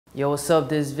Yo, what's up?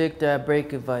 This is Victor at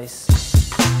Break Advice.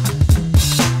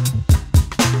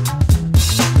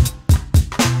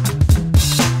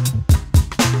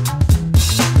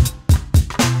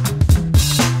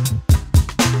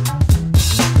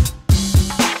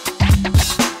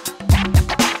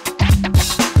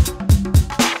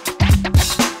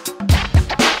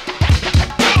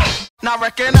 Not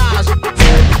recognize.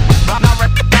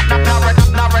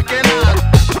 Not recognize.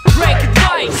 Break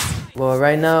advice. Well,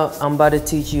 right now I'm about to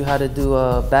teach you how to do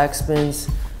backspins,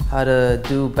 how to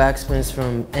do backspins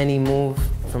from any move,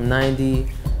 from 90,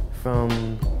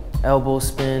 from elbow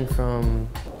spin, from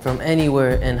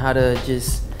anywhere, and how to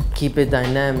just keep it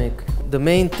dynamic. The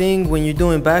main thing when you're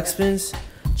doing backspins,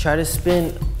 try to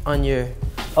spin on your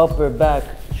upper back.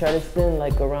 Try to spin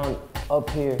like around up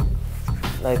here.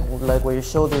 Like where your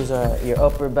shoulders are, your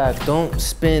upper back. Don't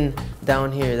spin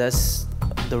down here. That's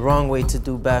the wrong way to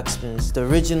do backspins. The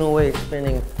original way is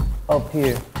spinning up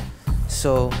here.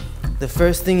 So the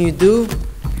first thing you do,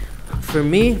 for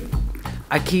me,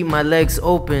 I keep my legs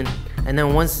open, and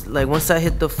then once I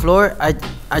hit the floor,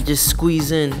 I just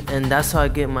squeeze in, and that's how I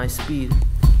get my speed.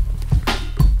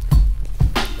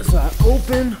 So I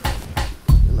open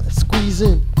and I squeeze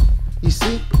in. You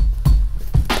see?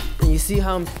 You see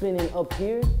how I'm spinning up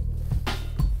here?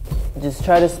 Just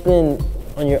try to spin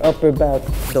on your upper back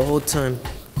the whole time.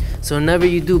 So whenever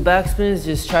you do backspins,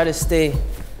 just try to stay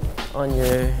on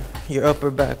your upper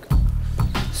back.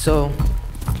 So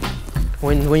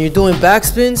when you're doing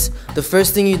backspins, the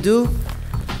first thing you do,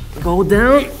 go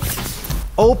down,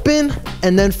 open,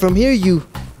 and then from here you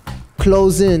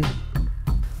close in.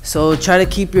 So try to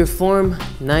keep your form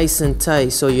nice and tight.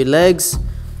 So your legs,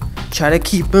 try to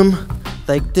keep them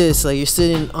like this, like you're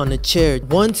sitting on a chair.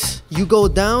 Once you go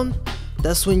down,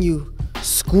 that's when you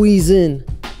squeeze in.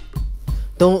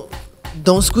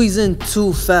 Don't squeeze in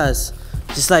too fast.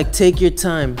 Just like take your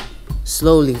time,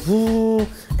 slowly.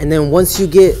 And then once you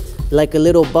get like a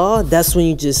little ball, that's when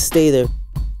you just stay there.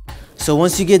 So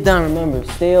once you get down, remember,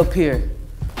 stay up here.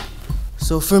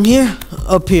 So from here,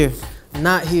 up here,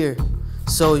 not here.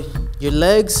 So your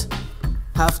legs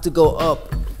have to go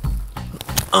up,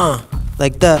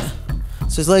 like that.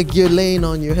 So it's like you're laying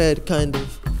on your head, kind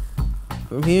of.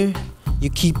 From here, you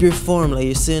keep your form like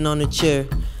you're sitting on a chair.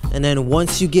 And then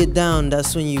once you get down,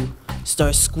 that's when you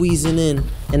start squeezing in.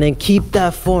 And then keep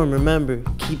that form, remember.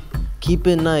 Keep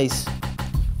it nice.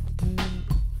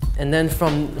 And then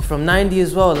from 90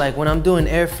 as well, like when I'm doing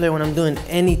air flare, when I'm doing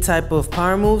any type of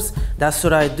power moves, that's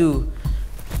what I do.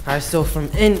 All right, so from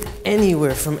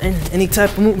anywhere, from any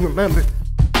type of move, remember.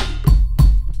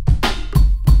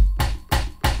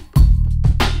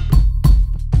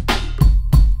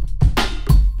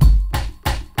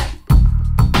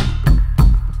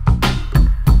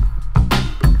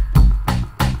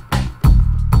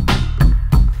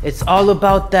 It's all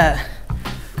about that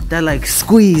like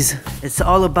squeeze. It's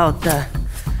all about that.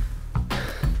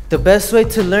 The best way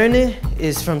to learn it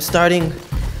is from starting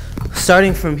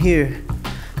from here.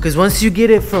 Because once you get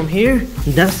it from here,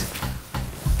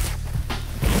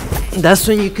 that's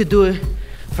when you could do it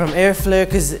from air flare.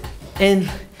 Because in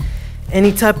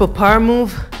any type of power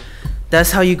move,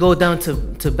 that's how you go down to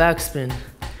backspin.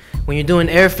 When you're doing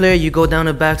air flare, you go down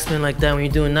a backspin like that. When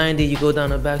you're doing 90, you go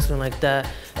down a backspin like that.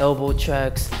 Elbow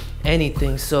tracks,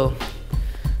 anything. So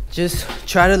just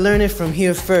try to learn it from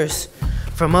here first,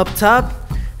 from up top.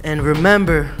 And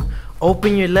remember,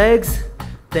 open your legs,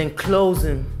 then close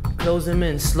them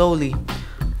in slowly.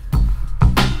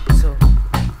 So,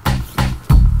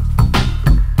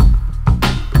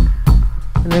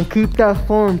 and then keep that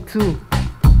form too.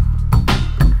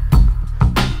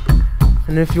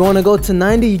 And if you want to go to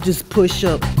 90, you just push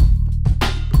up.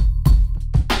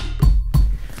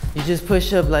 You just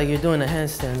push up like you're doing a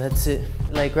handstand, that's it.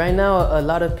 Like right now, a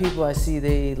lot of people I see,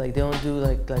 they don't do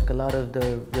like a lot of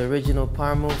the original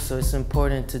power moves, so it's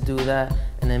important to do that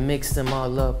and then mix them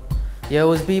all up. Yo, it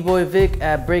was BBoy Vic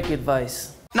at Break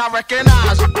Advice. Not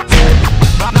recognize.